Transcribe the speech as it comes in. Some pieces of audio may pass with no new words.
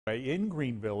In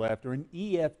Greenville after an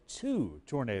EF2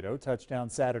 tornado touched down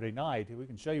Saturday night. We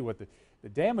can show you what the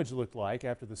damage looked like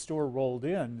after the store rolled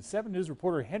in. 7 News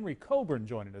reporter Henry Coburn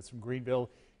joining us from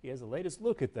Greenville. He has the latest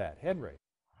look at that. Henry.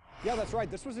 Yeah, that's right.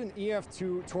 This was an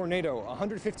EF2 tornado,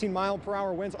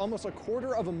 115-mile-per-hour winds, almost a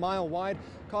quarter of a mile wide,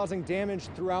 causing damage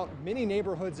throughout many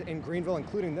neighborhoods in Greenville,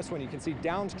 including this one. You can see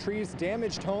downed trees,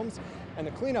 damaged homes, and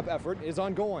the cleanup effort is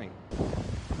ongoing.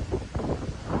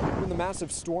 When the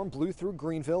massive storm blew through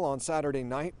Greenville on Saturday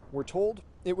night, we're told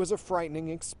it was a frightening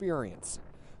experience.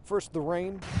 First the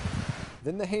rain,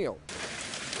 then the hail,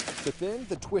 but then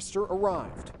the twister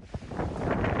arrived.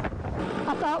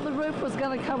 I thought the roof was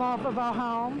going to come off of our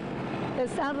home. It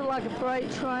sounded like a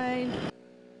freight train.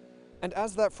 And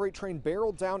as that freight train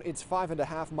barreled down its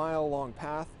 5.5-mile-long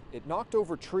path, it knocked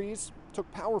over trees, took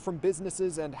power from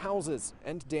businesses and houses,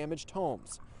 and damaged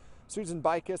homes. Susan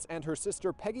Bikas and her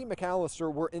sister Peggy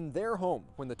McAlister were in their home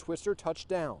when the twister touched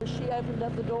down. She opened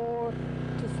up the door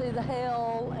to see the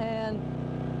hail, and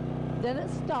then it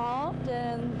stopped,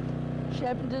 and she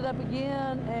opened it up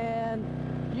again, and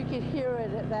you could hear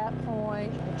it at that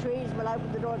point. The trees, when I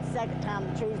opened the door the second time,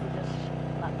 the trees were just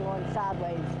like going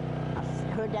sideways. I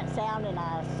heard that sound and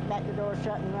I smacked the door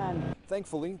shut and run.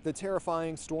 Thankfully, the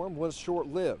terrifying storm was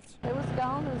short-lived. It was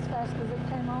gone as fast as it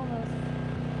came on us.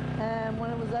 And when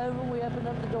it was over, we opened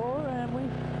up the door and we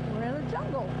were in a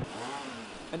jungle.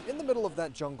 And in the middle of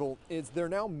that jungle is their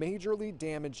now majorly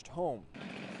damaged home.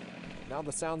 Now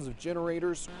the sounds of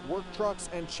generators, work trucks,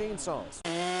 and chainsaws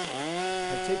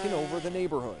have taken over the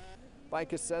neighborhood.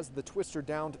 Bikas says the twister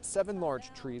downed 7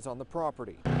 large trees on the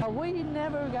property. We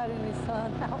never got any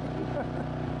sun out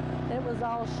here. It was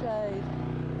all shade.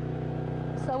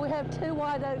 So we have 2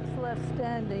 white oaks left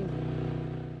standing.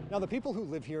 Now, the people who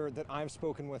live here that I've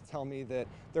spoken with tell me that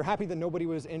they're happy that nobody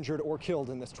was injured or killed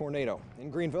in this tornado.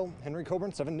 In Greenville, Henry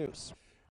Coburn, 7 News.